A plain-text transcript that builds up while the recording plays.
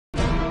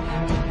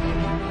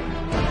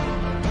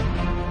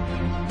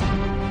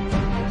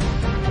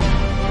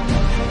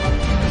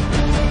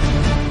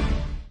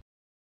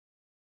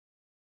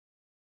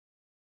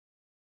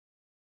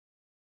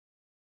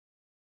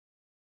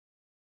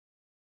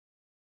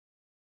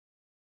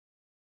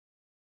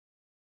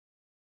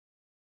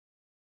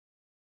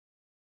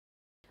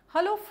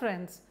Hello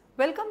friends,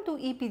 welcome to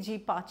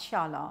EPG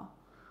Pathshala.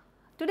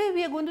 Today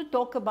we are going to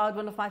talk about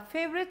one of my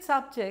favorite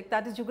subjects,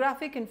 that is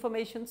Geographic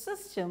Information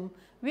System.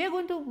 We are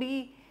going to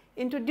be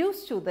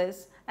introduced to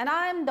this, and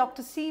I am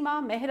Dr.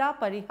 Seema Mehra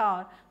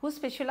Parihar, who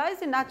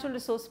specializes in natural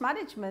resource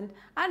management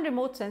and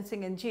remote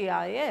sensing in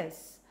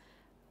GIS.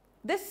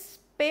 This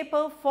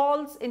paper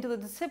falls into the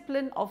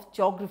discipline of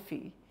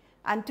geography,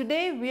 and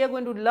today we are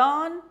going to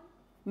learn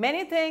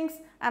many things,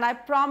 and I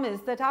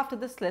promise that after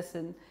this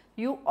lesson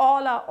you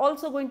all are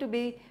also going to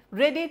be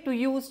ready to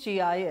use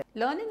GIS.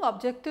 Learning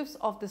objectives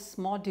of this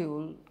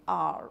module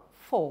are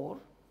 4.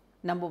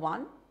 Number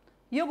 1,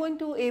 you are going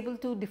to be able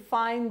to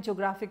define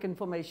geographic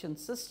information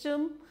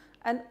system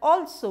and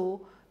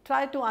also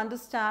try to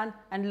understand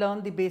and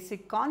learn the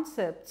basic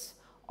concepts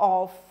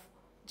of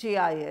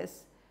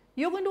GIS.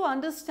 You are going to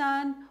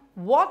understand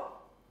what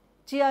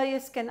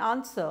GIS can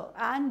answer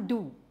and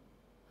do.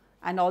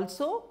 And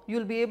also you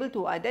will be able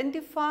to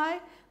identify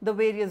the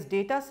various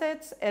data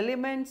sets,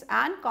 elements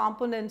and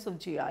components of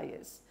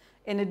GIS.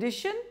 In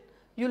addition,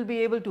 you will be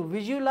able to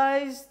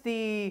visualize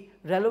the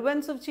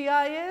relevance of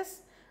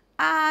GIS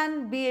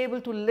and be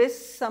able to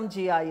list some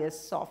GIS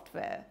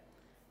software.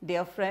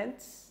 Dear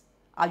friends,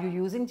 are you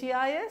using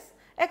GIS?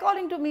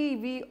 According to me,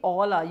 we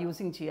all are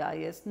using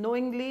GIS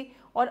knowingly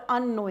or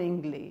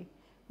unknowingly.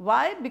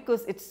 Why?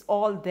 Because it's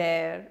all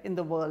there in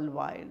the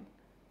worldwide.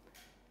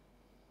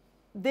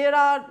 There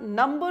are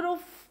number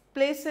of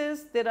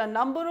places, there are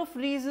number of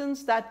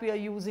reasons that we are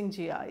using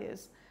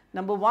GIS.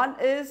 Number 1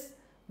 is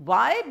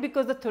why?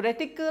 Because the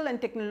theoretical and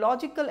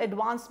technological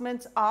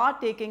advancements are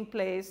taking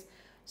place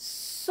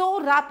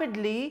so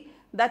rapidly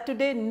that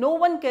today no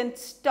one can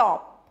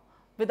stop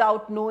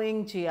without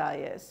knowing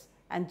GIS,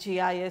 and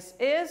GIS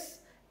is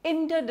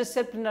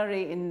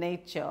interdisciplinary in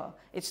nature.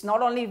 It's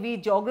not only we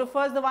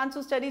geographers the ones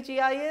who study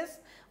GIS,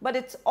 but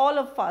it's all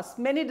of us,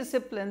 many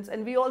disciplines,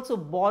 and we also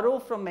borrow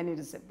from many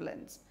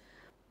disciplines.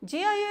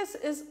 GIS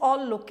is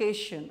all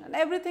location, and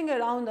everything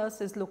around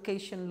us is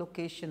location,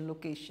 location,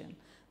 location.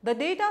 The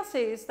data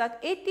says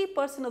that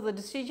 80% of the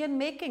decision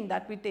making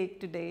that we take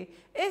today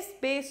is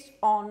based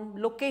on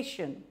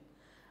location.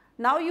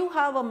 Now you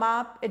have a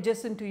map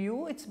adjacent to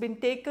you. It's been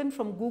taken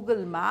from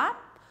Google Map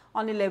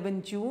on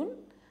 11 June.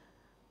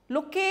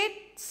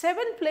 Locate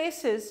 7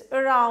 places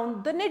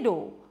around the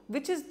Nido,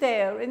 which is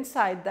there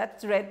inside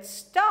that red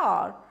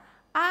star,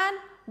 and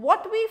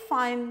what we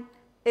find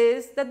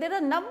is that there are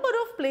a number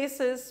of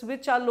places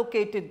which are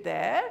located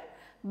there,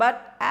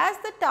 but as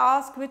the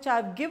task which I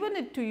have given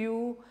it to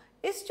you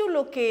is to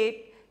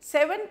locate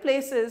 7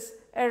 places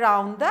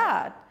around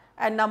that,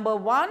 and number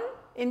 1,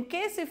 in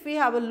case if we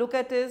have a look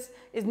at this,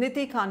 is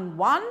Nithikan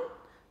 1,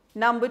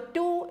 number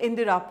 2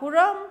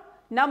 Indirapuram,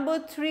 number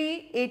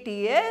 3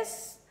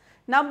 ATS,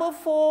 number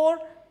 4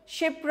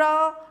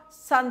 Shipra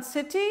Sun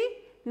City,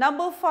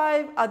 number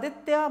 5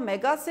 Aditya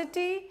Mega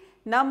City,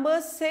 number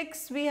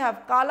 6 we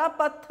have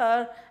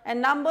Kalapathar, and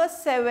number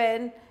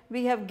 7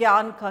 we have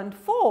Gyankand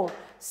 4.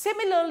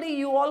 Similarly,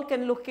 you all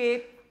can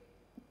locate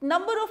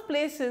number of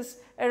places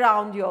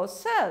around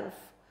yourself.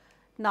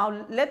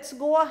 Now let's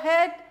go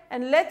ahead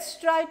and let's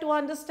try to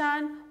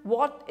understand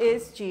what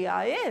is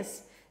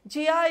GIS.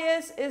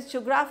 GIS is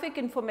Geographic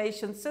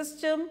Information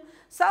System.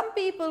 Some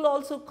people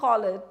also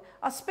call it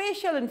a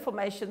spatial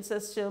information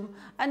system,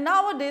 and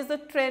nowadays the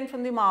trend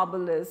from the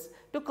marble is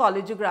to call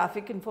it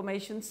Geographic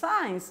Information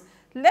Science.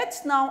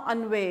 Let's now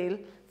unveil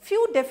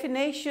few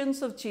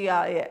definitions of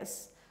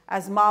GIS.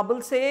 As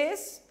marble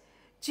says,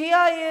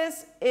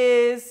 GIS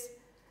is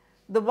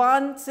the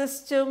one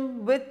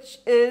system which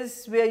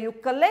is where you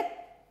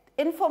collect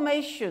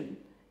information,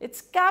 it's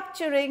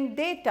capturing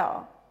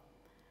data.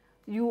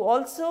 You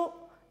also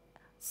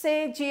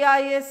say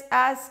GIS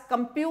as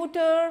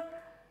computer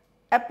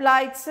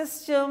applied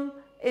system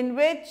in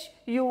which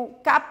you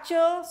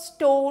capture,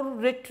 store,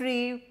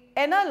 retrieve,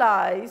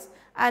 analyze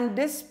and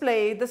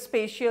display the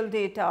spatial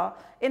data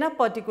in a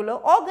particular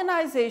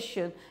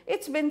organization.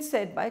 It's been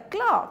said by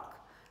Clark.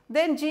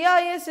 Then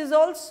GIS is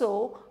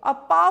also a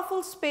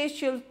powerful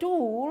spatial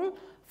tool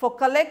for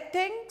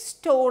collecting,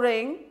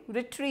 storing,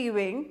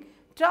 retrieving,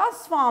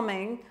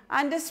 transforming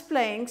and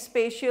displaying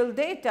spatial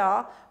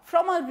data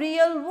from a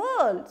real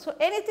world. So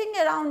anything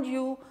around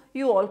you,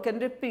 you all can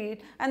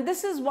repeat, and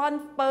this is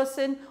one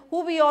person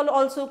who we all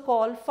also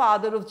call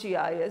father of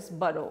GIS,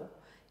 Burrow.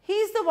 He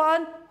is the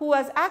one who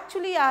has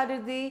actually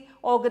added the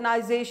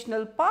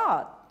organizational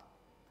part.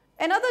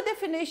 Another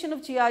definition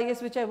of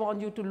GIS which I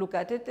want you to look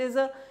at it is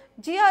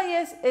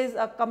GIS is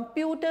a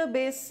computer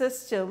based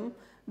system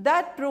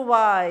that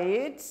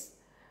provides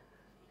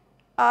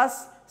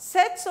us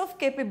sets of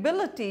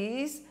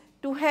capabilities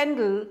to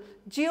handle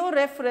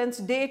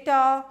georeference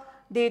data,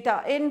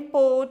 data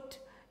input,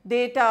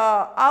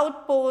 data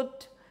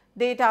output,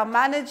 data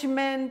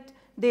management,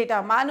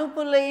 data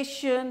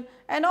manipulation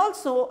and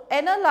also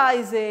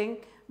analyzing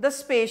the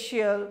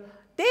spatial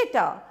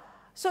data.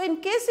 So in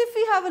case if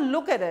we have a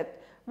look at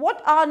it,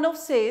 what Arnav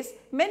says,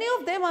 many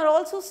of them are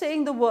also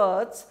saying the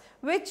words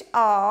which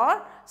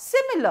are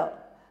similar.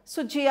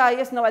 So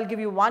GIS, now I will give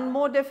you one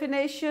more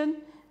definition.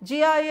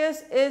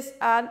 GIS is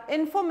an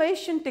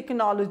information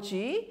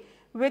technology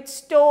which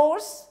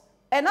stores,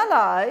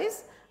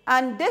 analyzes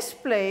and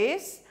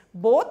displays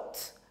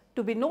both,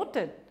 to be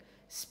noted,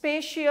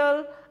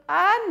 spatial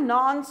and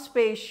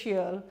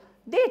non-spatial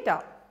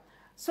data.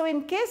 So,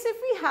 in case if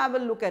we have a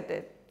look at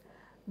it,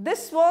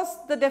 this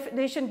was the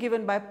definition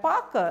given by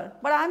Parker,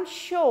 but I am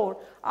sure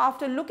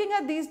after looking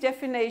at these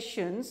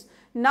definitions,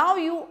 now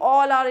you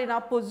all are in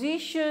a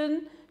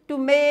position to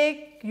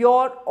make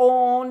your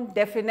own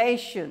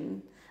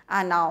definition.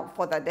 And now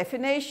for the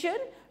definition,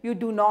 you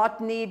do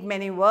not need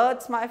many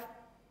words, my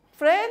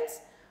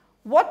friends.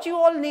 What you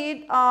all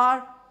need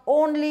are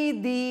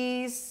only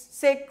these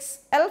 6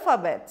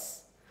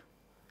 alphabets.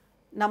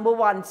 Number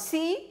 1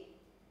 C,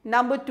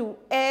 number 2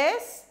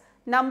 S,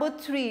 number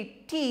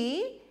 3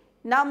 T,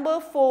 number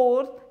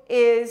 4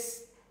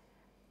 is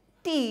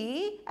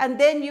T, and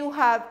then you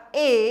have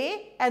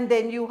A, and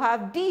then you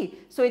have D.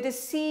 So, it is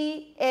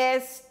C,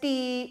 S,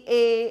 T,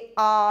 A,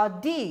 R,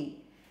 D.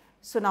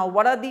 So, now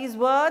what are these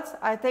words?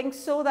 I think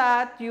so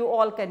that you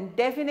all can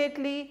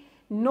definitely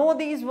know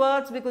these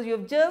words because you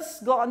have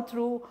just gone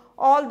through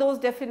all those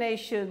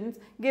definitions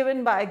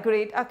given by a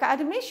great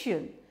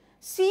academician.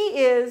 C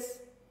is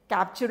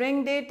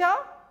capturing data,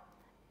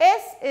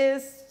 S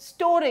is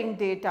storing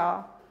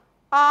data,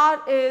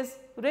 R is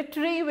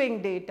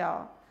retrieving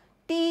data,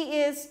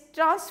 T is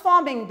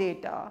transforming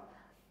data,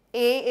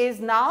 A is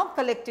now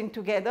collecting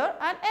together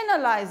and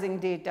analyzing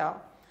data,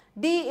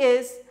 D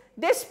is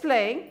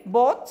displaying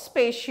both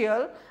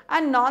spatial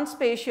and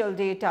non-spatial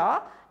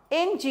data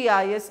in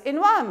GIS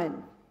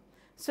environment.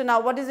 So,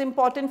 now what is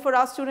important for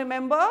us to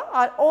remember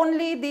are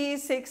only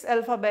these 6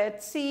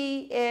 alphabets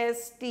C,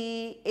 S,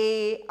 T,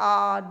 A,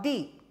 R,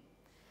 D.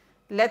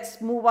 Let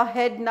us move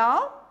ahead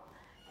now.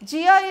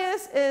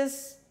 GIS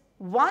is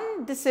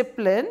one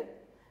discipline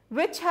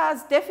which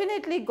has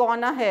definitely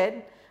gone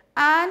ahead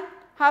and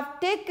have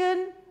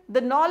taken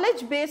the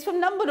knowledge base from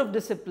number of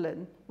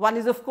disciplines. One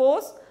is of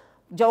course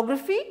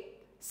geography,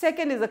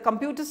 second is the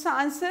computer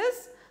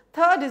sciences,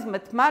 third is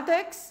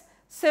mathematics,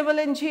 civil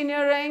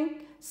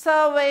engineering,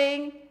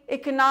 surveying,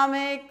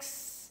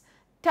 economics,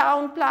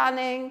 town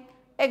planning,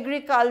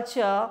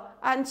 agriculture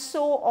and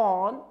so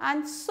on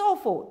and so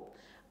forth.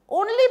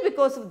 Only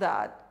because of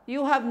that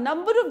you have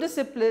number of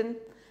disciplines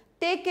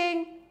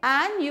taking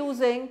and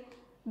using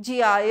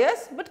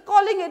GIS but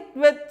calling it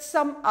with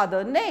some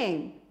other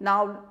name.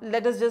 Now,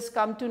 let us just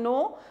come to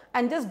know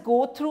and just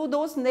go through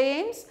those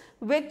names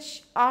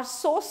which are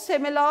so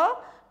similar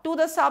to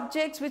the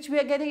subjects which we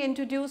are getting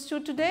introduced to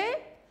today.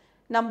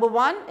 Number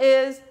 1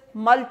 is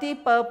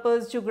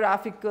multi-purpose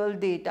geographical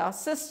data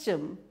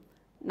system.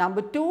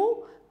 Number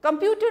 2,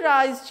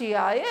 computerized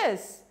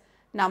GIS.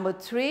 Number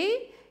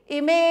 3,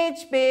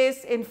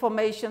 image-based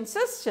information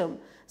system.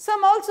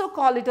 Some also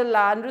call it a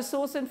land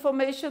resource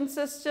information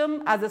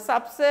system as a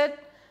subset.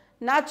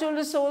 Natural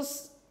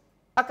resource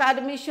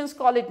academicians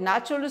call it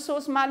natural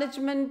resource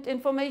management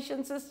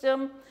information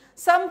system.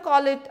 Some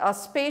call it a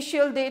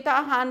spatial data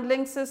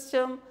handling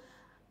system.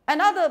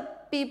 And other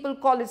people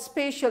call it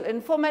spatial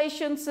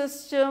information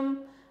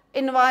system,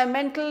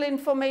 environmental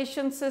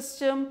information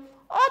system,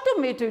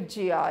 automated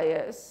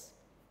GIS.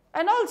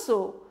 And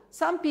also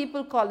some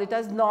people call it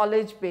as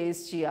knowledge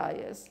based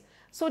GIS.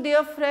 So,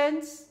 dear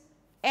friends,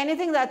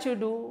 anything that you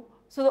do,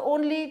 so the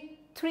only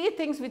 3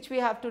 things which we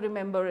have to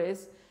remember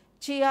is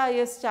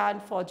GIS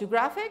stand for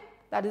geographic,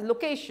 that is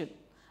location,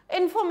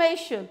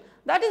 information,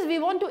 that is we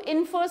want to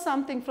infer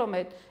something from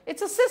it. It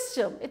is a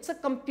system, it is a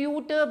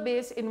computer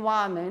based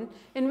environment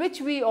in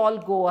which we all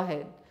go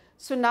ahead.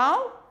 So,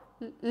 now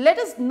let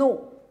us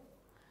know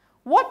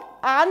what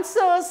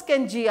answers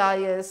can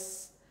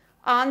GIS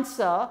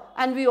answer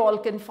and we all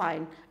can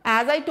find.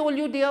 As I told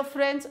you dear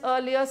friends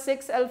earlier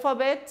 6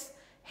 alphabets,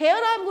 here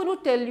I am going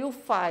to tell you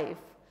 5.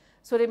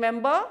 So,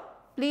 remember,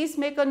 please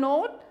make a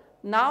note.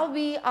 Now,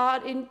 we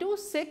are into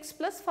 6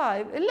 plus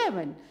 5,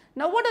 11.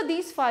 Now, what are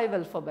these 5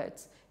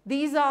 alphabets?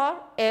 These are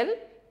L,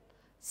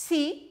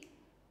 C,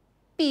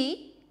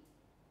 P,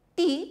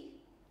 T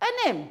and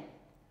M.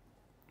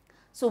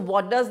 So,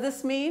 what does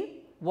this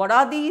mean? What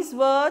are these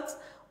words?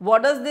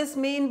 What does this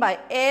mean by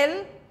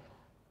L,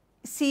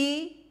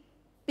 C,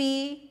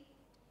 P,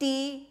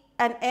 T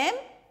and M?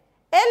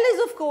 L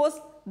is of course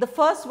the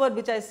first word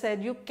which I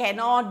said you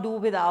cannot do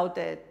without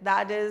it,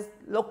 that is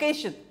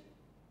location.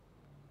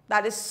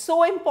 That is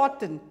so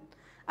important.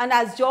 And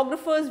as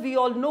geographers, we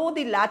all know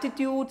the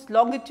latitudes,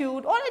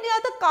 longitude or any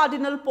other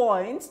cardinal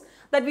points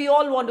that we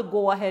all want to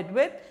go ahead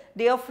with.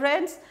 Dear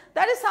friends,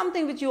 that is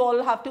something which you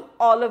all have to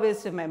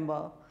always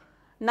remember.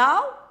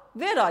 Now,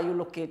 where are you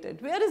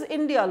located? Where is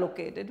India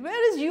located?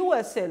 Where is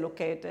USA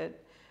located?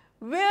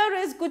 Where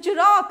is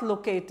Gujarat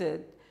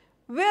located?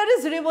 Where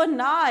is River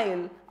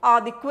Nile?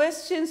 Are the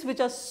questions which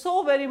are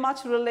so very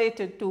much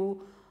related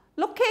to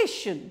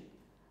location.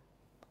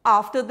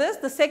 After this,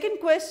 the second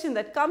question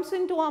that comes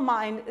into our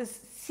mind is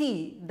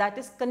C, that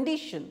is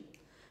condition.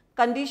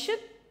 Condition,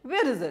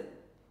 where is it?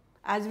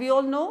 As we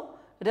all know,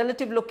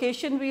 relative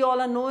location we all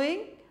are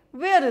knowing.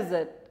 Where is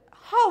it?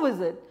 How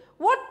is it?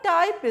 What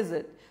type is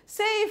it?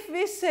 Say if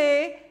we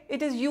say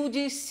it is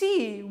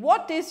UGC,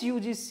 what is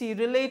UGC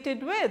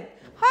related with?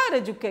 Higher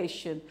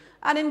education.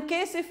 And in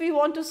case if we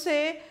want to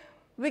say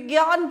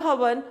Vigyan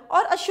Bhavan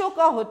or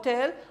Ashoka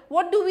Hotel,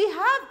 what do we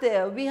have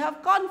there? We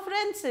have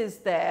conferences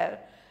there.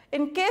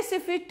 In case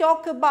if we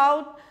talk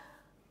about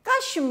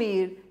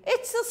Kashmir,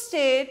 it's a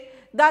state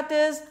that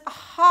is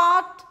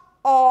heart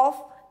of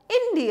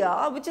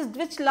India,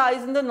 which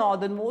lies in the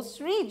northernmost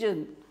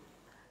region.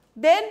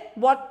 Then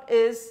what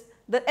is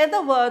the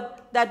other word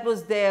that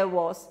was there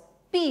was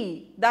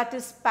P, that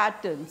is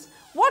patterns.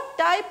 What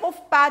type of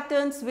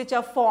patterns which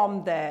are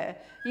formed there?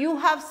 You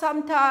have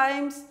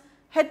sometimes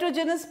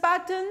heterogeneous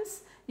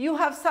patterns, you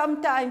have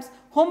sometimes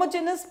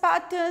homogeneous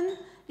pattern,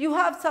 you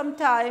have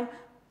sometimes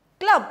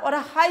club or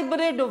a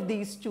hybrid of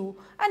these two,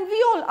 and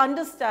we all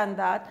understand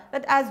that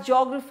as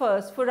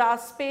geographers, for our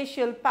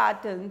spatial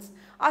patterns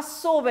are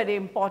so very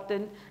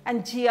important,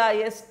 and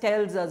GIS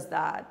tells us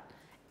that.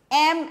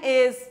 M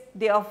is,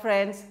 dear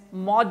friends,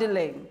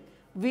 modeling.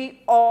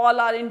 We all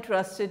are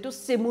interested to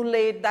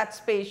simulate that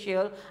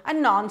spatial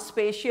and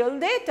non-spatial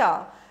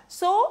data.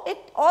 So it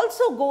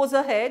also goes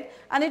ahead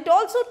and it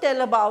also tells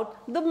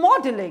about the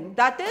modeling.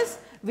 That is,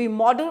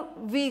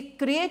 we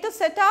create a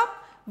setup,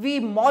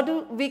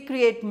 we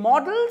create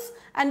models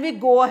and we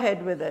go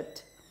ahead with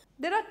it.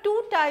 There are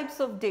two types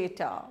of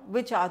data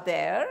which are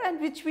there and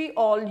which we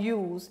all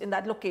use in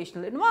that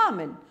locational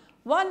environment.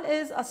 One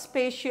is a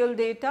spatial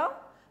data,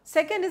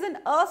 second is an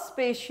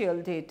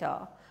aspatial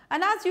data.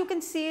 And as you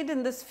can see it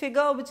in this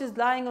figure which is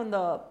lying on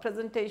the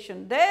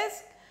presentation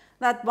desk,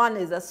 that one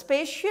is a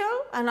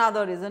spatial,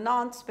 another is a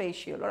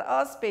non-spatial or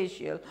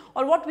aspatial,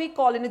 or what we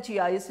call in a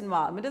GIS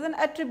environment is an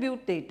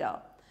attribute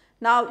data.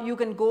 Now you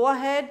can go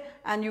ahead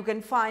and you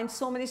can find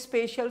so many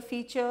spatial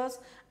features,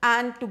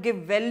 and to give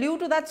value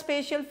to that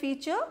spatial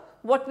feature,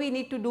 what we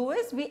need to do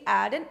is we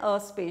add an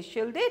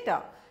aspatial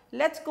data.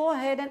 Let's go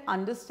ahead and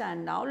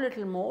understand now a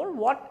little more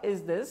what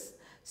is this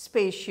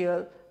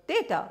spatial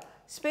data.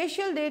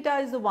 Spatial data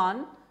is the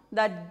one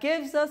that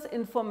gives us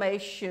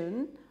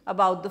information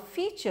about the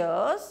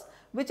features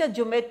which are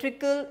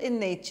geometrical in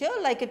nature,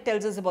 like it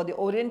tells us about the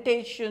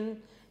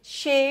orientation,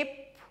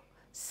 shape,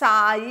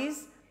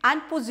 size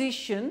and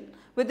position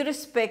with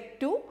respect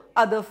to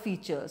other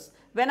features.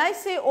 When I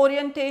say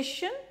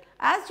orientation,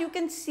 as you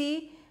can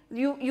see,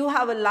 you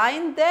have a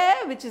line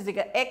there which is like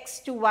a x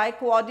to y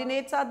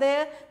coordinates are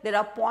there. There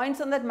are points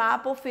on that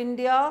map of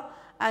India,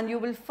 and you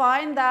will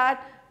find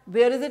that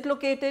where is it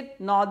located?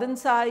 Northern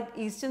side,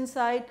 eastern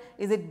side,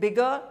 is it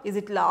bigger, is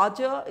it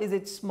larger, is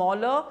it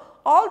smaller?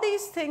 All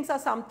these things are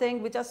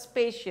something which are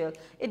spatial.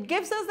 It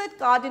gives us that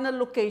cardinal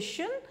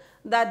location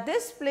that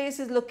this place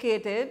is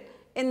located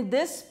in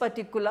this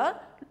particular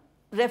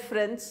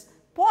reference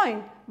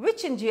point,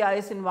 which in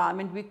GIS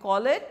environment we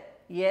call it,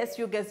 yes,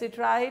 you guessed it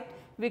right,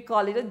 we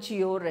call it a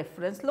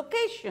geo-reference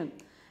location.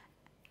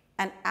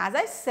 And as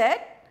I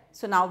said,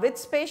 so now with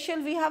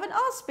spatial we have an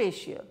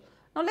aspatial.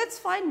 Now let's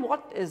find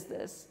what is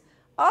this.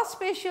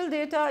 Aspatial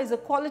data is a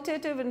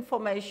qualitative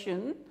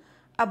information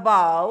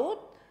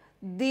about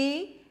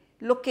the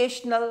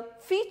locational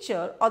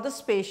feature or the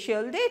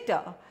spatial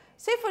data.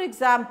 Say for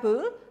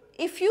example,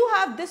 if you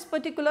have this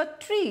particular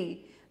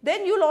tree,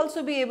 then you will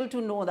also be able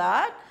to know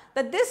that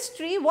this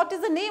tree, what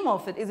is the name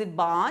of it? Is it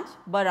Banj,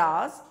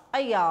 Baraz,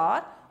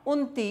 Ayar,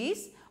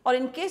 Untis, or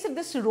in case if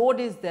this road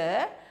is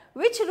there,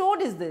 which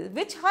road is this?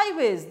 Which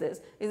highway is this?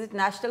 Is it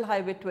National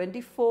Highway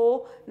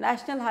 24,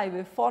 National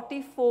Highway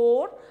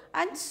 44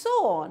 and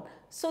so on.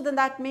 So then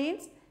that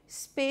means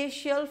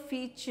spatial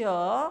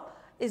feature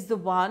is the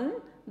one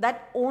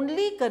that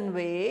only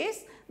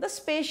conveys the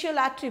spatial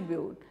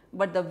attribute,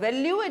 but the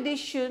value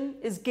addition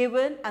is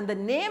given and the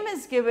name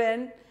is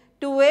given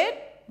to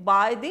it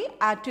by the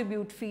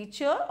attribute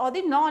feature or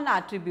the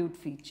non-attribute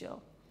feature.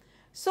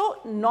 So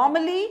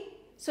normally,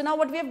 so now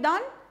what we have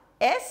done,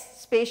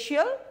 S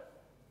spatial,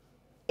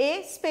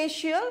 A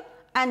spatial,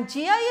 and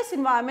GIS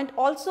environment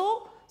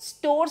also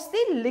stores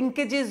the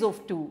linkages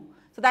of two.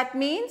 So that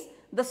means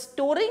the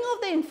storing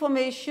of the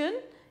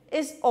information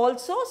is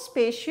also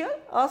spatial,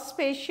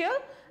 aspatial,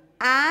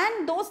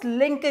 and those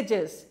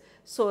linkages.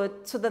 So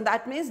then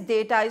that means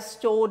data is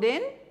stored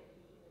in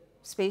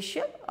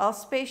spatial,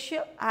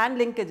 aspatial and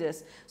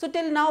linkages. So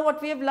till now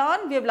what we have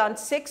learned? We have learned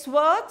 6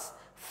 words,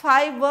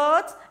 5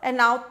 words and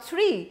now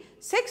 3.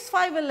 6,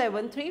 5,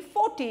 11, 3,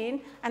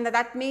 14, and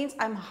that means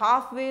I am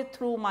halfway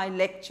through my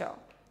lecture.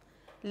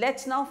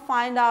 Let's now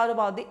find out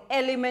about the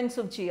elements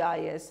of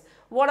GIS.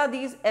 What are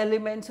these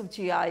elements of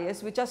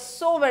GIS which are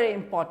so very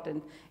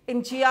important?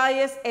 In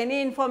GIS,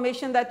 any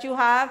information that you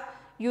have,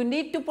 you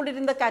need to put it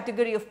in the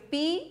category of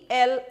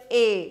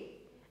PLA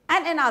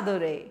and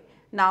another A.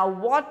 Now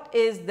what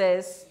is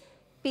this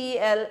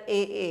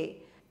PLAA?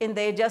 In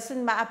the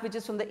adjacent map which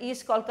is from the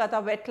East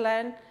Kolkata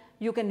wetland,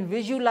 you can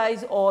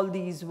visualize all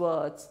these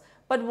words.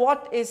 But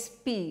what is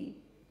P?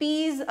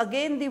 P is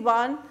again the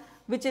one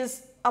which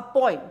is a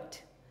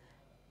point.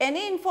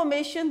 Any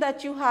information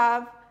that you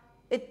have,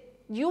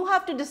 you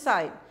have to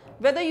decide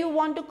whether you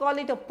want to call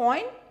it a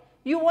point,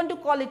 You want to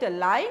call it a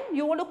line,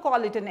 you want to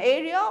call it an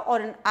area, or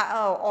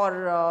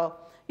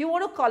you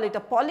want to call it a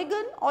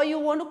polygon, or you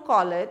want to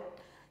call it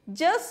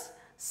just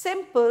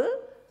simple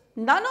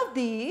none of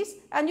these,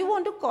 and you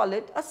want to call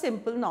it a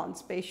simple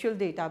non-spatial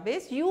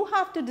database. You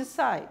have to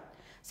decide.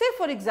 Say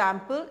for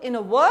example, in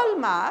a world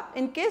map,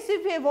 in case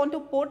if we want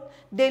to put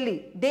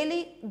Delhi,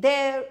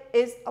 there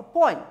is a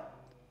point.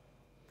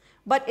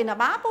 But in a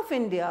map of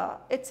India,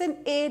 it's an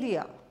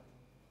area.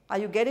 Are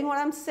you getting what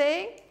I am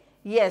saying?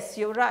 Yes,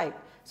 you are right.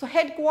 So,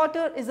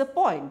 headquarter is a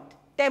point,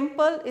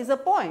 temple is a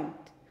point,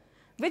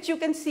 which you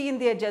can see in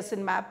the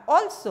adjacent map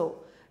also.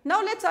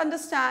 Now, let us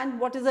understand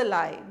what is a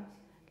line.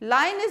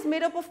 Line is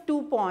made up of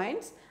 2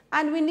 points,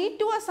 and we need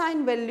to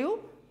assign value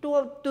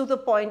to the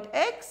point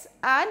x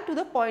and to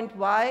the point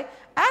y,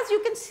 as you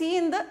can see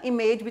in the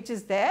image which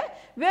is there,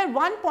 where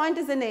one point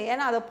is an A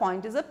and another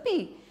point is a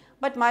P.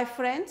 But my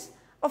friends,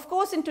 of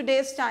course, in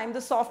today's time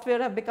the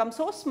software have become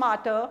so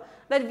smarter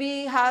that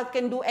we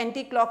can do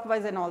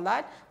anti-clockwise and all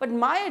that. But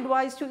my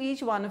advice to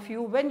each one of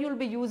you, when you will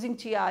be using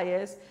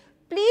GIS,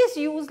 please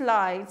use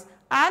lines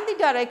and the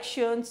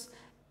directions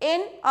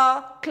in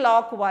a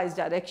clockwise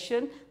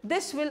direction.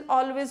 This will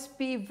always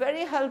be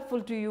very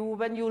helpful to you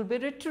when you will be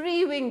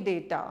retrieving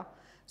data.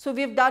 So,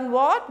 we have done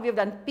what? We have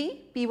done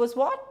P. P was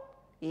what?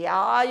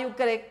 Yeah,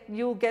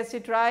 you guessed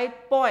it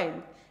right,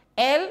 point.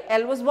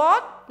 L was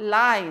what?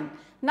 Line.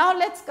 Now,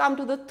 let us come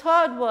to the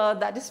third word,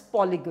 that is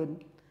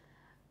polygon.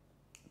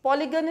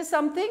 Polygon is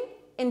something,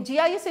 in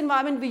GIS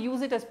environment we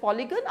use it as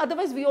polygon,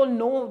 otherwise we all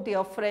know,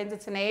 dear friends, it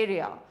is an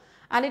area,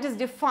 and it is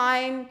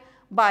defined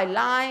by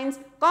lines,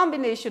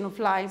 combination of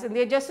lines. In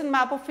the adjacent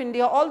map of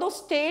India, all those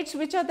states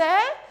which are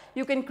there,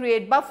 you can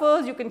create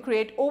buffers, you can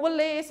create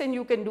overlays, and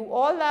you can do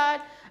all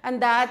that,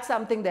 and that's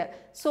something there.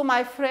 So,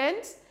 my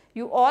friends,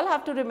 you all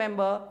have to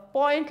remember,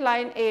 point,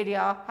 line,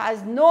 area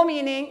has no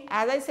meaning,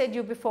 as I said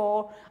you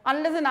before,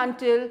 unless and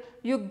until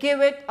you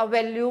give it a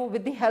value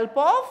with the help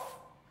of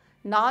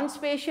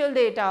non-spatial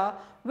data,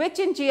 which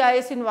in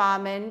GIS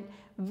environment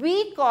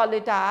we call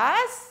it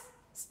as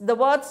the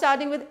word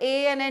starting with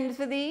A and ends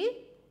with E.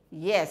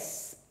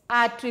 Yes,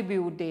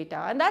 attribute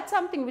data, and that's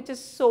something which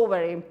is so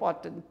very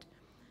important.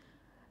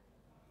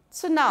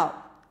 So,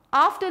 now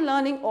after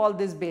learning all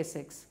these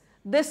basics,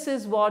 this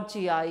is what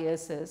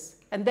GIS is,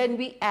 and then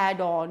we add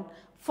on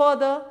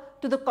further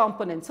to the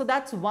components. So,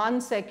 that is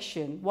one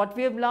section. What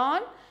we have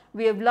learned?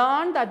 We have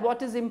learned that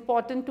what is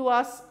important to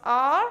us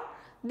are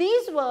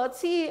these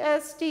words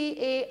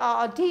CSTARD,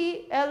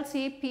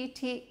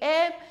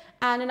 LCPTM,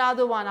 and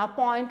another one are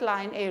point,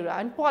 line, area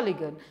and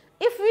polygon.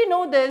 If we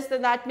know this,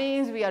 then that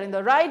means we are in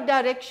the right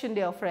direction,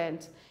 dear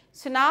friends.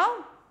 So,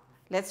 now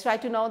let us try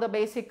to know the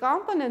basic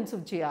components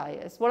of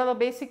GIS. What are the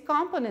basic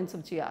components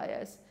of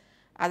GIS?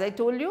 As I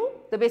told you,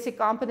 the basic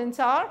components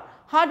are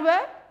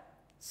hardware,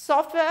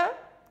 software,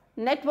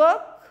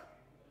 network,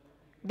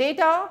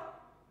 data,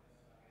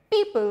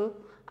 people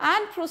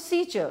and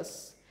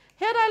procedures.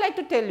 Here I like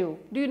to tell you,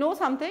 do you know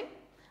something?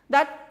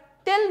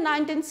 That till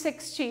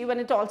 1960, when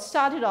it all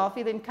started off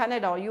either in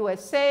Canada or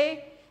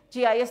USA,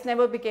 GIS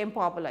never became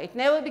popular. It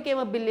never became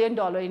a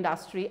billion-dollar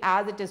industry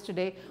as it is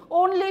today,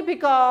 only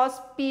because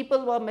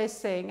people were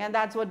missing, and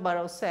that's what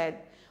Burroughs said.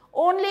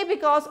 Only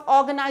because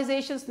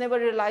organizations never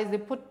realized the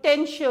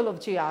potential of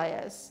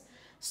GIS.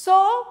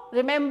 So,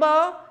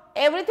 remember,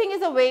 everything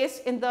is a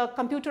waste in the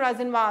computerized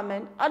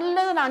environment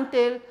unless and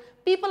until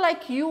people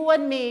like you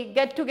and me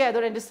get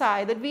together and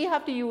decide that we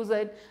have to use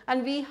it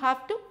and we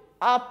have to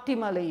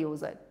optimally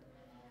use it.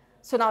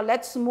 So, now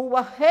let us move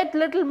ahead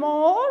little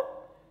more.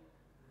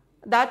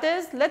 That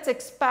is, let us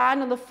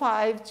expand on the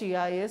 5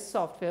 GIS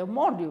software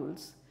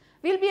modules.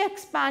 We will be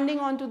expanding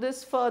onto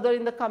this further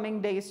in the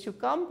coming days to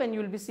come when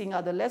you will be seeing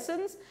other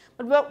lessons.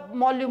 But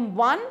module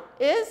 1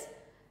 is,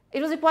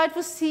 it was required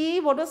for C.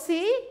 What was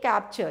C?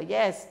 Capture,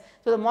 yes.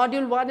 So, the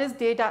module 1 is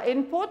data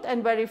input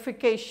and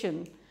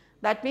verification.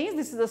 That means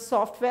this is a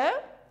software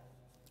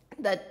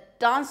that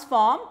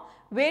transforms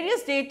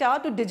various data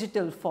to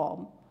digital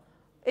form.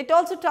 It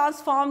also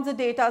transforms the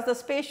data, the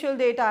spatial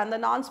data and the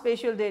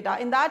non-spatial data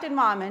in that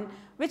environment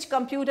which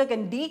computer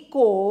can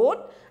decode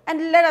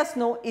and let us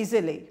know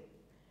easily.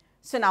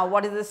 So, now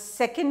what is the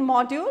second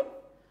module?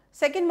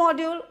 Second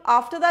module,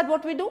 after that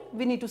what we do?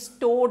 We need to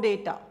store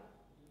data.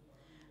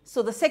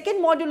 So, the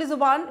second module is the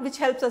one which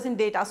helps us in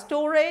data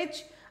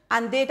storage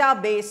and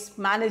database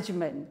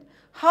management.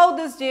 How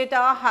this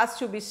data has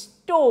to be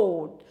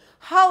stored,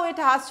 how it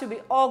has to be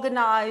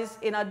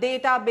organized in a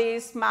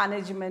database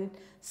management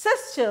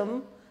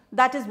system,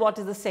 that is what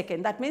is the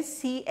second. That means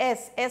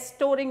CS, S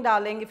storing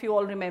darling, if you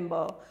all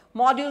remember.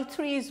 Module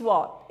 3 is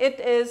what? It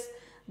is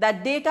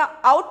that data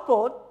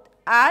output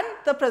and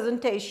the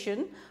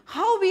presentation.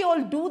 How we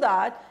all do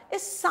that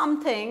is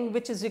something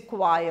which is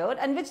required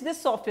and which this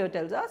software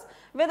tells us.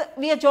 Whether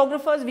we are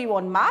geographers, we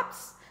want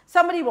maps,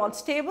 somebody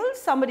wants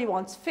tables, somebody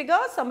wants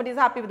figures, somebody is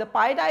happy with a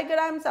pie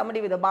diagram, somebody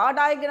with a bar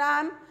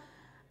diagram.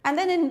 And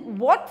then in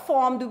what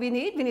form do we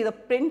need? We need a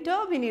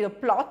printer, we need a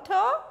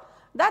plotter,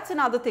 That's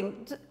another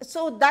thing.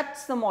 So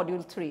that's the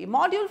module 3.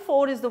 Module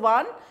 4 is the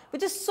one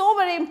which is so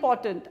very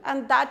important,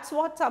 and that's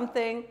what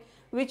something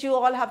which you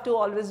all have to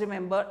always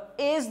remember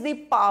is the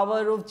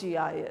power of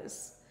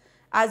GIS.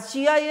 As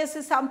GIS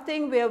is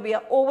something where we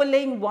are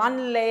overlaying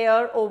one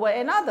layer over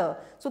another.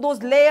 So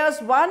those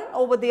layers one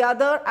over the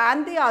other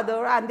and the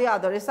other and the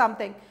other is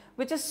something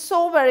which is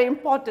so very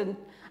important.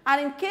 And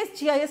in case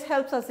GIS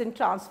helps us in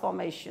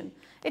transformation,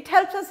 it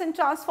helps us in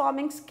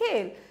transforming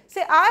scale.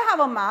 Say I have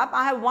a map,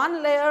 I have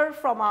one layer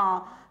from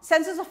a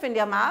Census of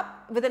India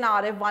map with an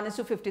RF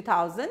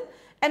 1:50,000.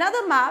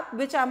 Another map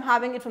which I am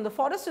having it from the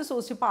Forest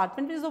Resource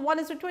Department is the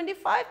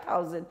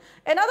 1:25,000.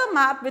 Another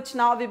map which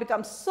now we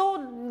become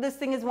so, this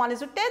thing is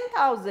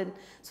 1:10,000.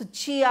 So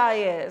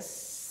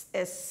GIS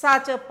is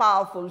such a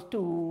powerful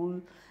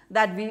tool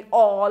that we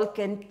all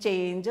can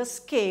change a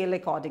scale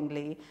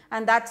accordingly,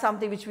 and that's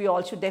something which we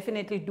all should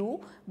definitely do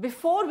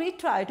before we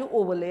try to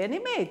overlay an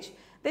image.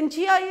 Then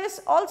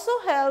GIS also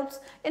helps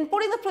in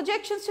putting the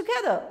projections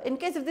together. In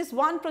case if this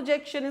one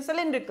projection is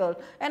cylindrical,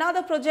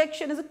 another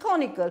projection is a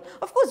conical.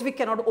 Of course, we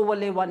cannot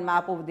overlay one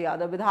map over the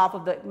other with half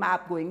of the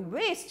map going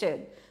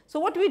wasted.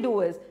 So what we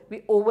do is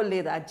we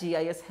overlay that.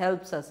 GIS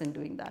helps us in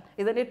doing that.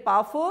 Isn't it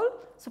powerful?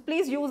 So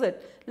please use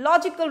it.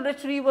 Logical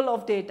retrieval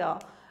of data.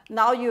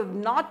 Now you have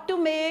not to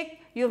make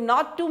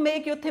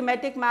your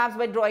thematic maps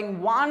by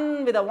drawing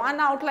one with a one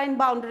outline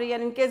boundary,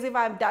 and in case if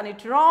I have done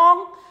it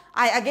wrong,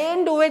 I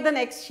again do it the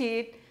next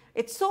sheet.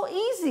 It's so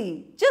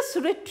easy. Just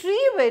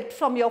retrieve it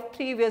from your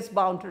previous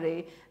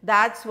boundary.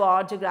 That's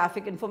what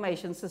geographic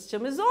information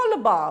system is all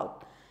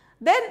about.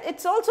 Then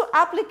it's also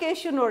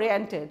application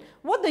oriented.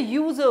 What the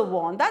user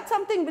wants, that's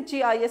something with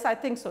GIS, I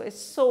think so, is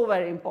so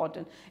very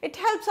important. It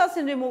helps us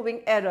in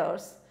removing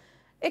errors.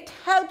 It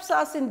helps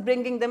us in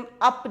bringing them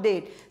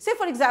update. Say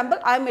for example,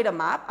 I made a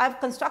map. I've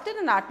constructed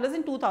an atlas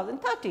in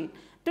 2013.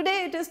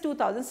 Today it is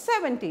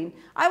 2017.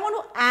 I want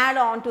to add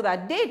on to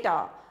that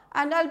data,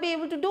 and I'll be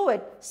able to do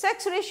it.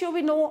 Sex ratio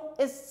we know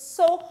is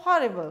so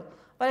horrible,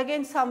 but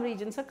again some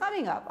regions are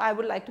coming up. I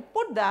would like to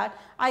put that.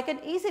 I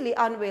can easily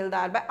unveil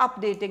that by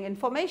updating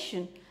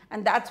information,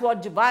 and that's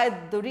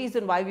the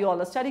reason why we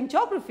all are studying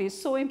geography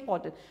is so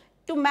important.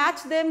 To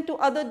match them to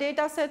other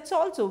data sets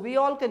also, we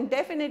all can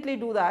definitely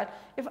do that.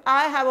 If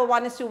I have a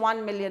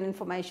 1:1 million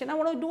information, I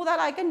want to do that,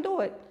 I can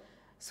do it.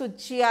 So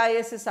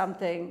GIS is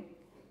something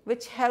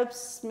which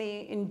helps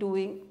me in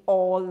doing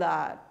all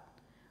that.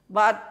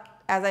 But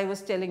as I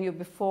was telling you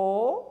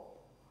before,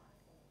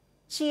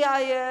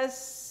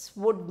 GIS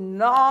would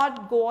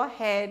not go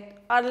ahead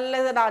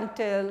unless and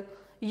until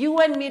you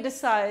and me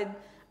decide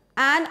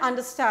and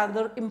understand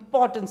the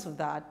importance of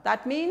that.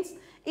 That means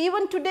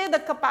even today the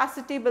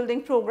capacity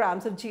building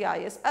programs of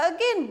GIS are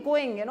again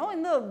going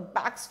in the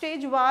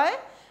backstage. Why?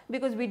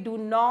 Because we do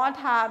not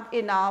have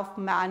enough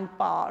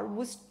manpower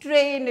who's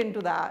trained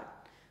into that.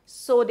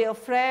 So dear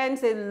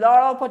friends, there's a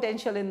lot of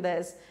potential in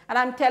this, and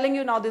I'm telling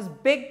you now, these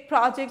big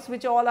projects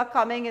which all are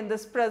coming in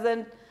this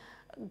present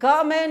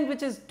government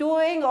which is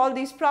doing all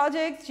these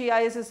projects,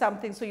 GIS is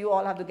something, so you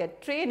all have to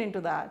get trained into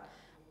that.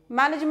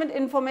 Management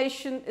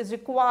information is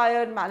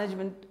required,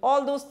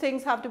 all those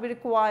things have to be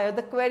required.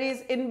 The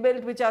queries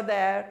inbuilt which are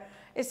there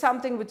is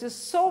something which is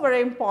so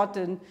very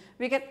important.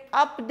 We can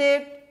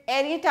update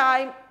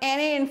anytime,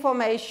 any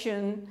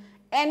information,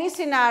 any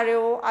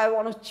scenario I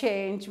want to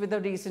change with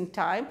the recent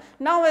time.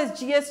 Now as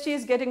GST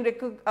is getting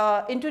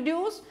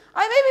introduced,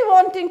 I may be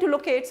wanting to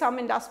locate some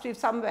industry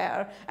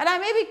somewhere, and I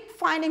may be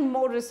finding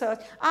more research.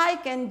 I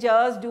can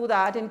just do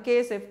that in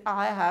case if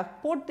I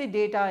have put the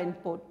data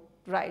input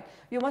right.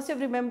 You must have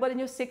remembered in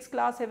your 6th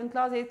class, 7th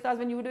class, 8th class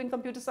when you were doing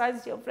computer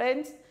science, your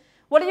friends.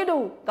 What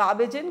do?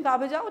 Garbage in,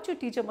 garbage out, your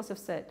teacher must have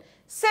said.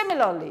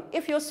 Similarly,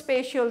 if your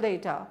spatial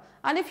data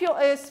and if your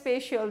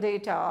spatial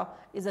data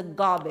is a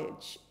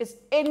garbage, is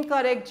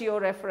incorrect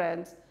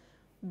georeference,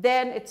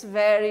 then it's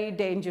very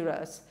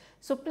dangerous.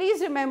 So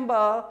please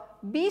remember,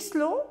 be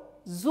slow,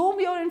 zoom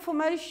your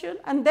information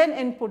and then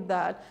input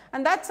that,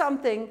 and that's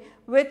something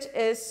which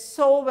is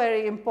so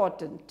very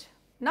important.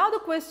 Now the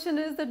question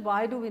is that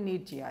why do we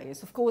need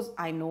GIS? Of course,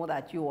 I know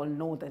that you all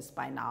know this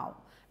by now,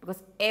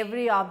 because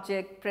every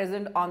object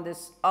present on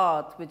this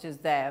earth which is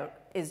there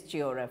is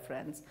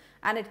georeference,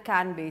 and it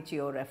can be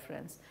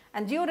georeference.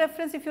 And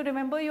georeference, if you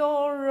remember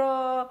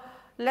your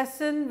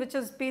lesson which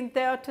has been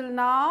there till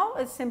now,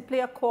 is simply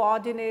a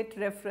coordinate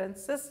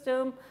reference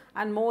system,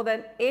 and more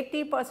than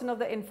 80% of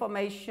the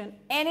information,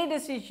 any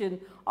decision,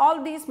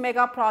 all these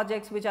mega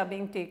projects which are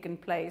being taken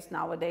place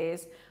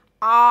nowadays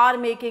are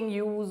making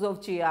use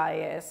of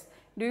GIS.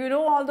 Do you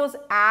know all those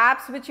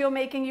apps which you are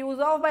making use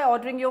of by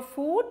ordering your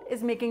food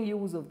is making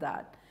use of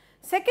that.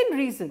 Second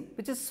reason,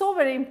 which is so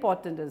very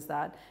important, is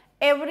that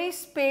every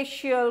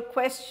spatial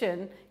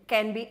question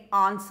can be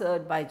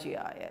answered by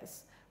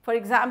GIS. For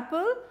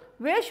example,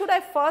 where should I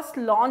first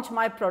launch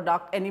my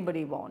product,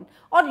 anybody want?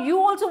 Or you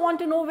also want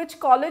to know which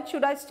college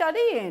should I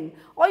study in?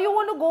 Or you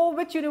want to go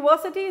which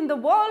university in the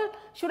world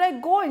should I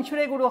go in? Should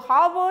I go to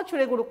Harvard? Should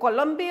I go to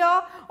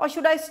Columbia? Or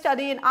should I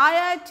study in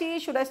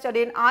IIT? Should I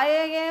study in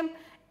IIM?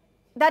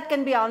 that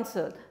can be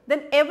answered.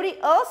 Then every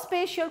Earth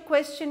spatial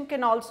question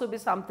can also be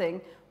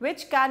something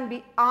which can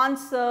be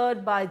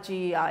answered by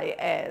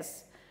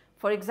GIS.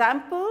 For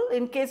example,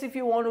 in case if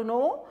you want to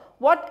know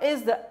what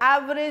is the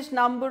average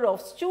number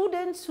of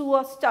students who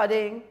are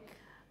studying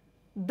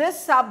this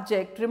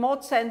subject,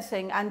 remote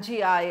sensing and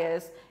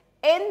GIS,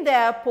 in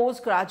their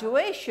post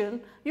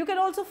graduation, you can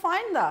also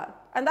find that.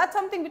 And that's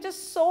something which is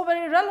so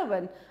very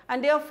relevant.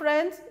 And dear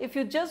friends, if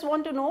you just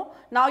want to know,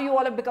 now you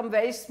all have become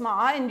very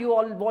smart and you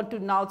all want to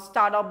now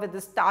start up with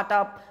the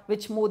startup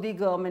which Modi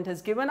government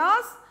has given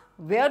us,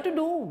 where to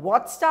do,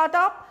 what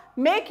startup,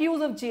 make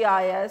use of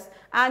GIS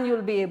and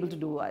you'll be able to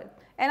do it.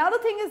 Another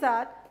thing is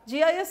that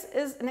GIS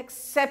is an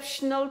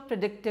exceptional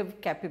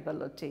predictive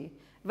capability.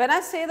 When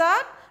I say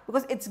that,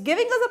 because it's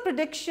giving us a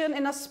prediction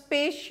in a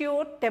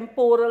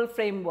spatio-temporal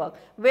framework,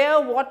 where,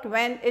 what,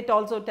 when, it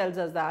also tells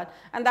us that,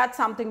 and that's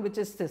something which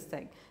is this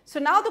thing. So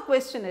now the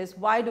question is,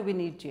 why do we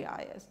need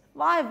GIS?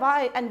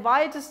 Why, and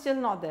why it is still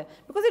not there?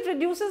 Because it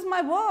reduces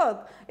my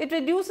work, it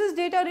reduces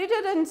data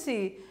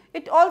redundancy,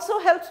 it also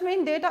helps me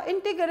in data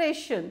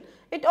integration,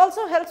 it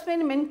also helps me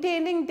in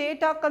maintaining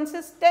data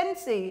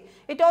consistency,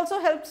 it also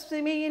helps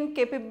me in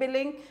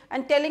capabiling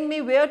and telling me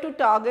where to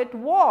target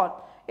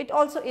what. It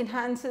also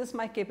enhances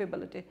my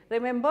capability.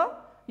 Remember,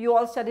 you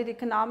all studied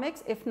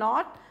economics, if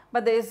not,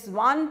 but there is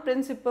one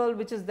principle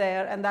which is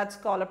there, and that's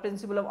called a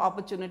principle of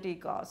opportunity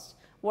cost.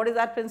 What is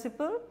that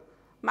principle?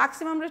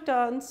 Maximum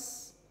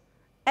returns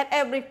at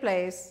every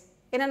place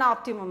in an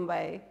optimum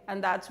way,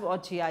 and that's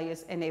what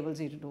GIS enables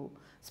you to do,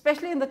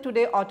 especially in the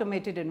today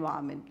automated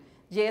environment.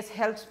 GIS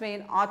helps me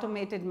in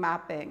automated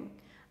mapping.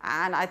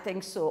 And I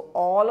think so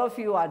all of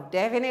you are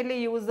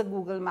definitely use the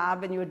Google map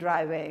when you're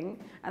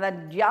driving, and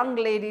that young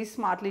lady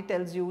smartly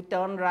tells you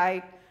turn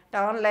right,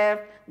 turn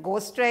left, go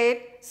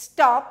straight,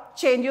 stop,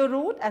 change your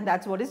route, and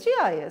that's what is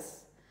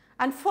GIS.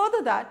 And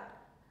further that,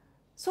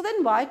 so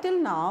then why till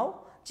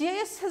now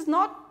GIS has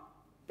not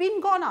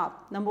been gone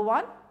up? Number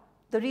one,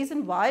 the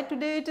reason why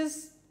today it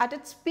is at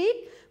its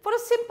peak, for a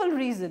simple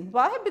reason.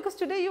 Why? Because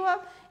today you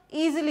have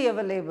easily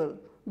available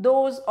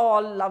those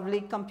all lovely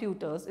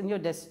computers in your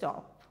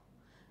desktop.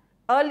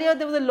 Earlier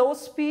there was a low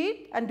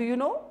speed, and do you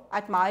know,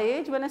 at my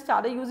age when I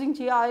started using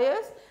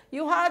GIS,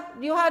 you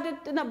had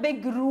it in a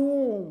big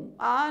room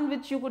and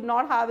which you could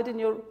not have it in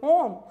your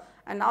home,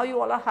 and now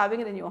you all are having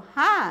it in your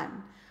hand.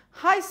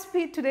 High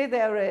speed today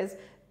there is,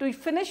 to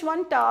finish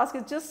one task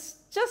is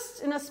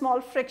just in a small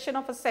fraction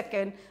of a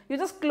second, you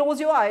just close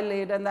your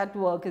eyelid and that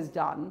work is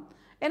done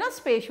in a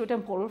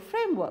spatio-temporal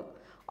framework.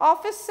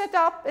 Office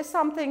setup is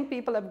something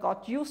people have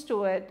got used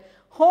to it.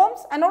 Homes,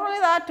 and not only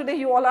that, today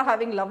you all are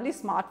having lovely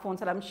smartphones,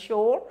 and I'm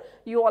sure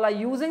you all are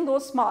using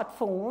those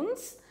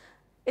smartphones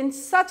in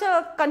such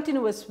a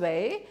continuous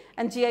way,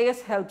 and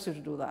GIS helps you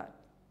to do that.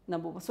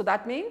 So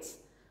that means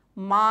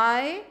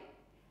my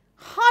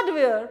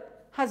hardware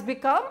has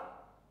become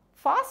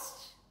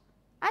fast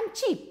and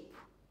cheap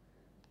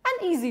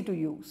and easy to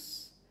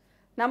use.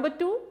 Number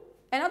two,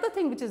 another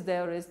thing which is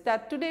there is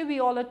that today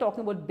we all are talking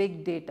about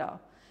big data.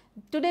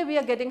 Today we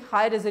are getting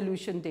high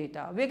resolution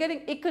data, we are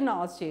getting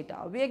Econos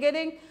data, we are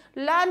getting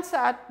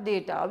Landsat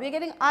data, we are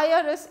getting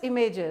IRS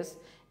images,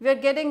 we are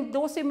getting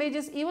those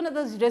images even at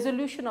the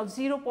resolution of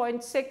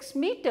 0.6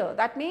 meter.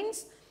 That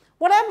means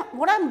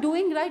what I'm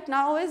doing right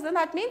now is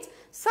that means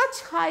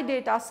such high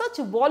data,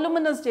 such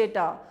voluminous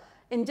data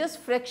in just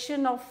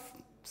fraction of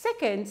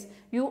seconds,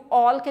 you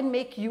all can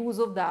make use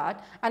of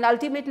that. And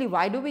ultimately,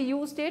 why do we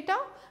use data?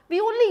 We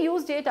only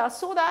use data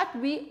so that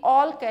we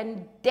all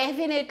can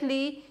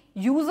definitely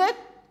use it,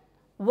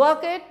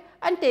 work it,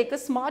 and take a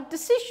smart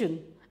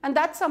decision. And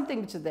that's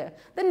something which is there.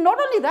 Then not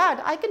only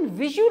that, I can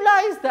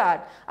visualize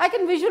that. I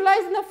can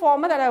visualize in the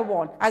format that I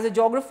want. As a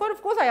geographer, of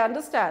course, I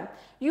understand.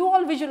 You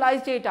all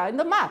visualize data in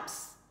the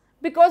maps,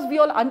 because we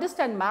all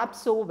understand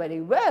maps so very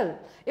well.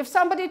 If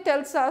somebody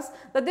tells us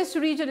that this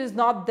region is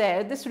not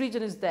there, this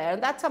region is there,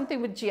 and that's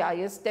something which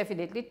GIS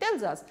definitely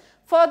tells us.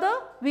 Further,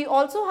 we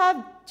also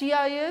have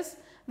GIS,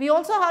 we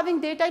also having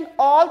data in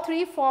all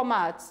three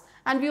formats.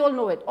 And we all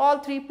know it, all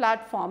three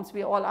platforms,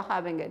 we all are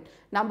having it.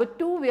 Number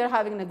two, we are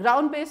having a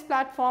ground-based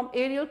platform,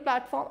 aerial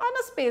platform, and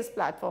a space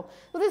platform.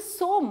 So there's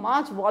so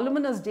much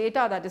voluminous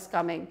data that is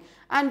coming,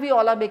 and we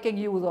all are making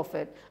use of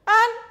it.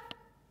 And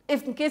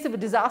if in case of a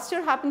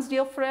disaster happens,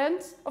 dear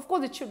friends, of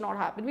course it should not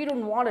happen. We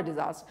don't want a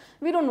disaster.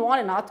 We don't want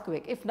an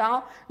earthquake. If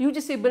now you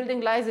just see building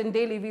lies in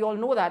Delhi, we all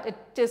know that it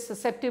is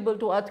susceptible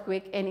to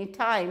earthquake any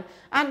time,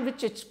 and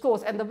which of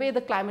course, and the way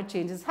the climate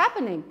change is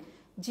happening,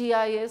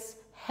 GIS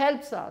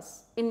helps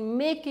us in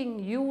making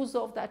use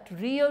of that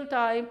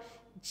real-time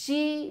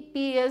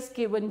GPS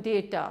given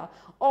data,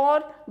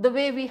 or the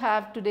way we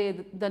have today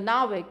the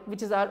NAVIC,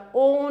 which is our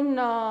own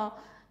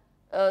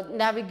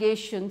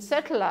navigation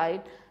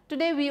satellite.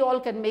 Today we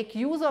all can make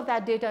use of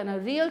that data in a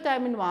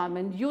real-time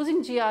environment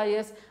using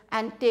GIS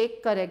and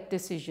take correct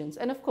decisions.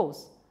 And of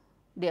course,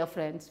 dear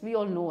friends, we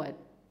all know it,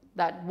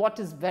 that what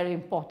is very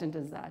important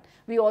is that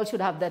we all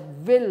should have that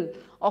will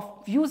of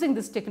using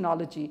this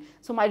technology.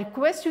 So my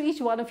request to each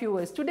one of you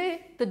is,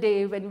 today the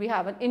day when we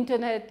have an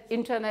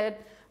intranet,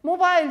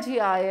 mobile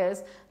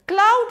GIS,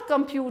 cloud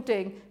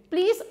computing.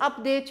 Please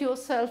update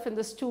yourself in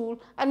this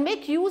tool and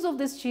make use of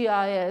this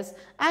GIS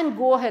and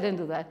go ahead and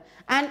do that.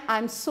 And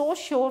I'm so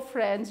sure,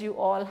 friends, you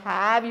all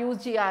have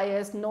used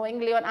GIS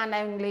knowingly or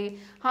unknowingly.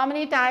 How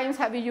many times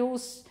have you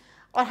used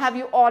or have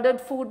you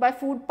ordered food by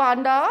Food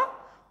Panda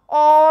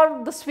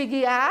or the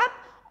Swiggy app,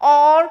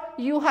 or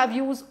you have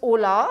used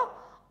Ola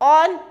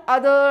on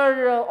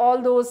other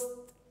all those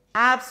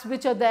apps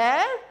which are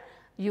there?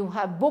 You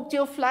have booked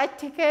your flight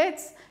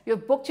tickets, you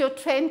have booked your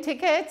train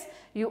tickets,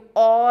 you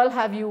all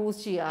have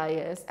used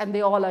GIS and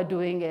they all are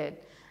doing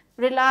it.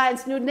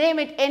 Reliance, you name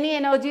it, any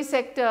energy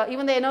sector,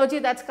 even the energy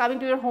that's coming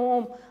to your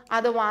home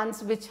are the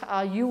ones which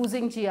are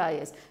using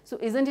GIS. So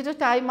isn't it a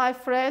time, my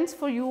friends,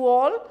 for you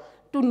all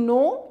to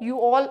know, you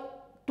all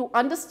to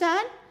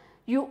understand,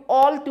 you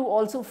all to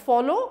also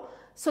follow?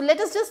 So let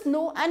us just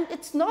know, and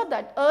it's not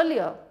that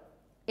earlier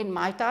in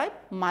my time,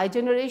 my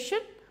generation,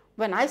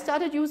 when I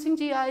started using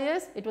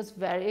GIS, it was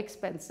very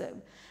expensive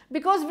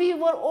because we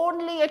were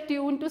only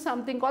attuned to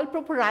something called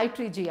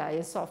proprietary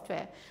GIS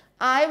software.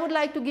 I would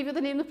like to give you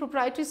the name of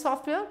proprietary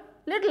software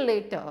little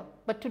later,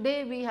 but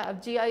today we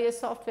have GIS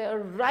software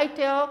right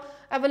here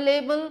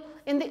available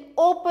in the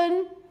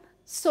open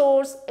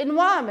source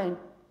environment.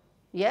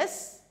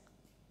 Yes,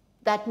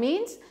 that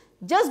means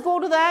just go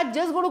to that,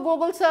 just go to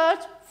Google search,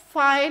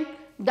 find,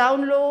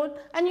 download,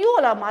 and you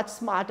all are much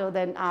smarter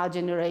than our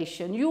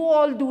generation. You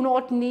all do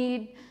not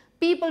need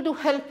people to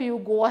help you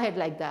go ahead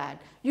like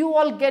that. You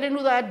all get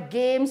into that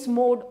games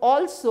mode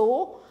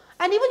also,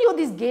 and even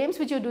these games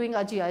which you're doing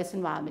are GIS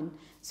environment.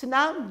 So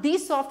now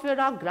these software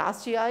are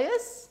Grass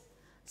GIS,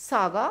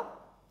 Saga,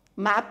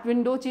 Map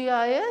Window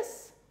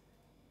GIS,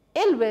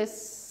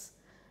 Ilvis,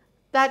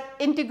 that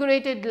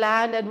integrated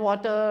land and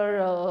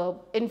water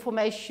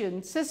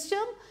information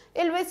system.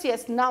 Ilvis,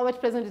 yes, now at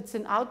present it's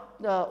in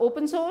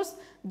open source.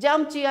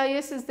 Jump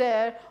GIS is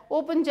there,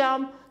 Open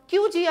Jump,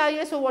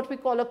 QGIS, or what we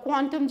call a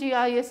quantum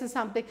GIS is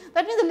something.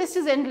 That means the list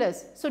is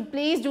endless. So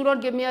please do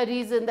not give me a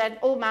reason that,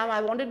 oh ma'am, I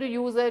wanted to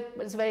use it,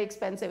 but it's very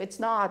expensive. It's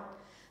not.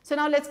 So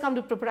now let's come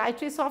to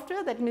proprietary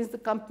software. That means the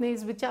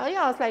companies which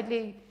are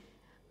slightly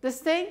this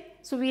thing.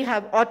 So we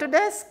have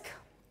Autodesk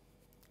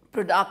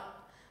product,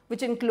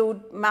 which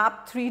include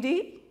Map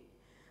 3D.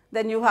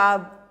 Then you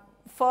have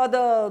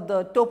further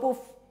the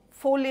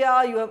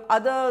Topofolia, you have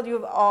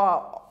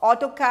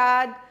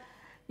AutoCAD.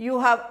 You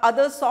have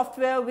other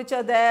software which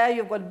are there,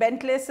 you've got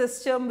Bentley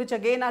system which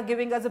again are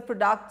giving us the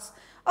products.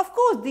 Of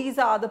course, these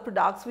are the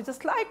products which are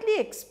slightly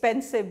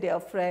expensive,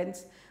 dear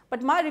friends.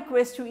 But my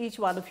request to each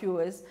one of you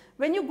is,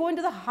 when you go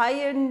into the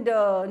high-end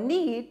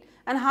need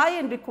and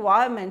high-end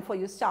requirement for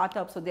your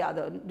startups or the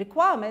other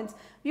requirements,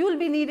 you will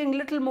be needing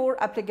little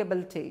more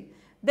applicability.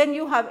 Then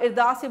you have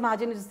IRDAS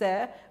Imagine is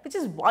there, which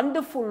is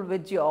wonderful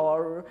with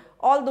your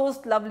all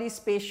those lovely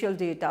spatial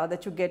data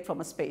that you get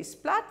from a space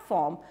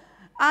platform.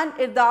 And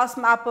IRDAS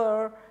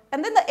Mapper,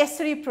 and then the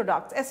S3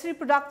 products. S3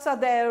 products are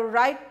there,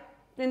 right,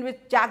 in which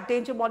Jack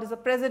Dangermond is the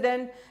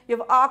president. You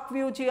have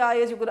ArcView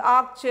GIS, you've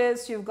got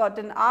ArcGIS, you've got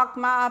an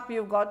ArcMap,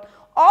 you've got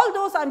all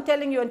those I'm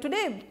telling you. And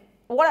today,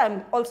 what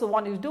I'm also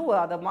wanting to do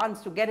are the ones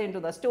to get into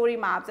the story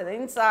maps and the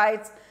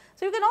insights.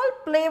 So you can all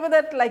play with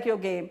it like your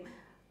game.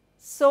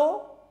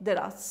 So there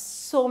are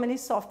so many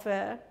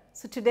software.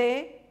 So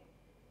today,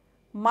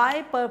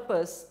 my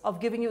purpose of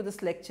giving you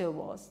this lecture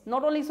was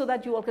not only so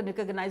that you all can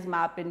recognize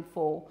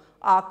MapInfo,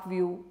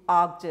 ArcView,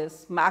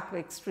 ArcGIS,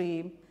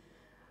 MapXtreme,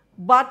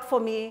 but for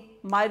me,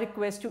 my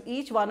request to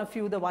each one of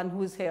you, the one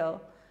who is here,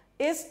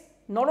 is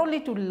not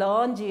only to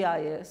learn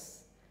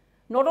GIS,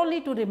 not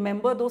only to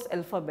remember those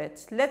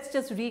alphabets. Let's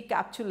just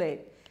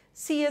recapitulate.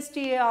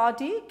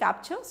 CSTART,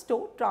 capture,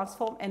 store,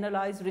 transform,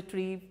 analyze,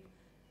 retrieve,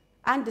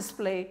 and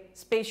display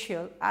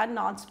spatial and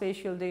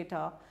non-spatial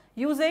data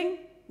using,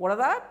 what are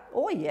that?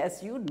 Oh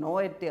yes, you know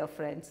it, dear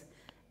friends.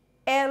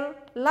 L,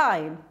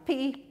 line,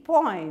 P,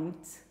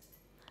 point.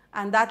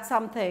 And that's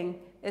something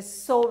is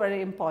so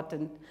very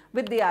important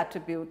with the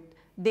attribute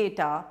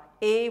data.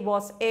 A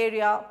was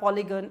area,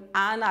 polygon,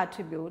 and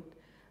attribute.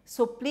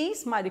 So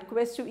please, my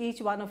request to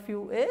each one of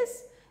you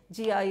is,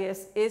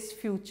 GIS is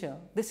future.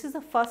 This is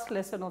the first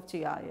lesson of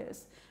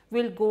GIS.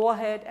 We'll go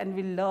ahead and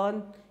we'll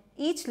learn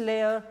each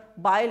layer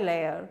by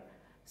layer.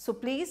 So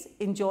please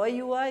enjoy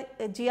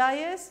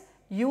GIS,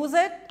 use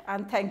it,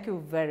 and thank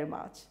you very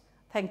much.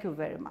 Thank you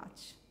very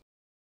much.